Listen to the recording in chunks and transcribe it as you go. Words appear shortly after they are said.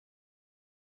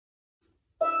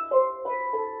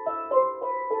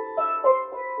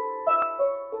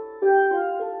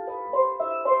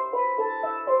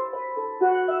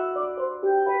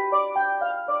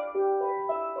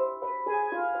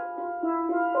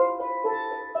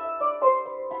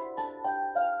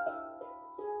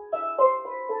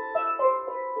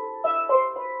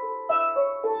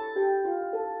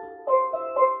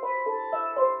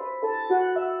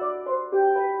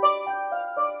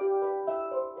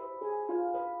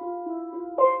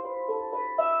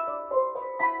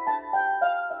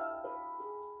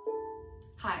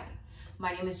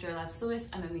My name is Joy Lapps-Lewis.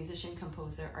 I'm a musician,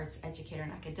 composer, arts educator,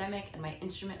 and academic, and my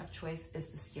instrument of choice is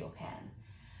the steel pan.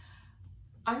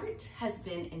 Art has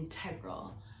been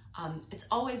integral. It's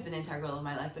always been integral in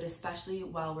my life, but especially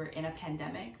while we're in a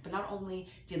pandemic, but not only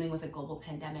dealing with a global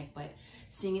pandemic, but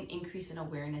seeing an increase in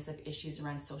awareness of issues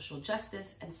around social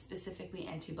justice and specifically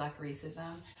anti-Black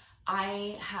racism.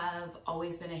 I have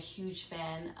always been a huge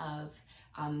fan of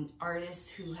artists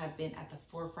who have been at the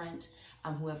forefront,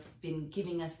 who have been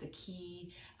giving us the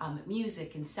key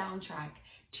music and soundtrack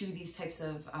to these types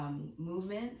of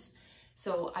movements.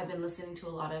 So I've been listening to a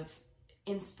lot of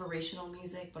inspirational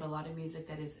music, but a lot of music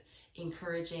that is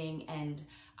encouraging and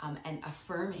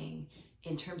affirming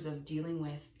in terms of dealing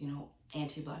with,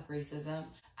 anti-Black racism.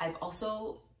 I've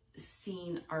also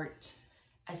seen art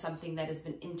as something that has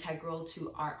been integral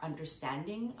to our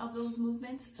understanding of those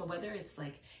movements. So whether it's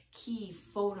like key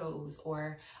photos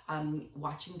or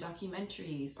watching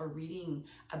documentaries or reading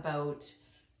about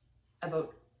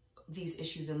these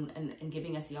issues and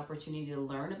giving us the opportunity to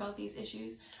learn about these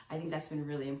issues, I think that's been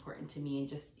really important to me. And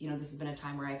just, this has been a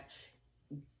time where I've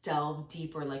delved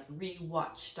deep or like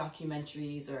re-watched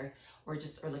documentaries or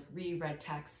like reread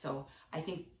text. So I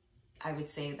think I would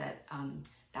say that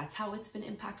that's how it's been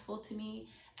impactful to me.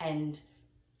 And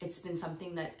it's been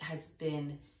something that has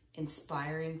been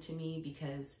inspiring to me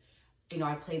because,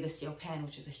 I play the steel pan,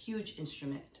 which is a huge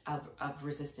instrument of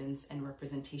resistance and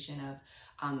representation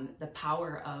of the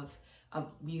power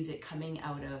of music coming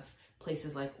out of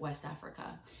places like West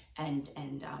Africa, and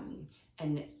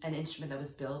an instrument that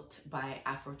was built by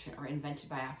invented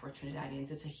by Afro-Trinidadians.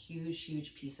 It's a huge,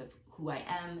 huge piece of who I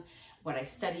am, what I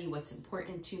study, what's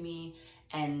important to me,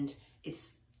 and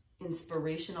it's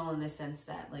inspirational in the sense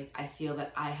that I feel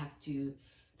that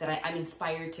I'm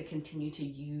inspired to continue to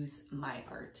use my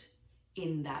art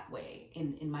in that way,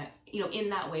 in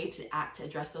that way to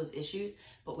address those issues,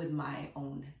 but with my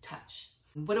own touch.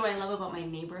 What do I love about my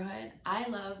neighborhood? I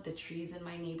love the trees in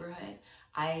my neighborhood.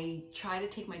 I try to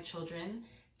take my children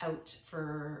out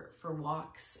for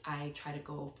walks. I try to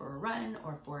go for a run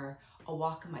or for a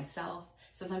walk myself.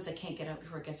 Sometimes I can't get out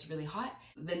before it gets really hot.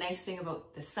 The nice thing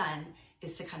about the sun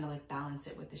is to kind of balance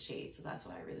it with the shade. So that's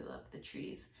why I really love the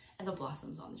trees and the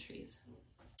blossoms on the trees.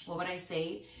 What would I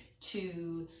say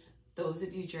to those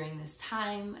of you during this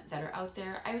time that are out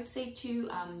there? I would say to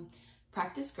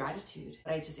practice gratitude.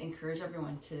 But I just encourage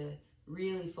everyone to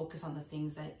really focus on the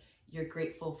things that you're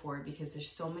grateful for, because there's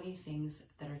so many things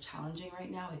that are challenging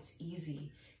right now. It's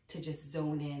easy to just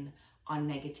zone in on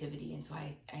negativity. And so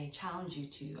I challenge you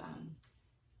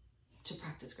to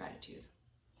practice gratitude.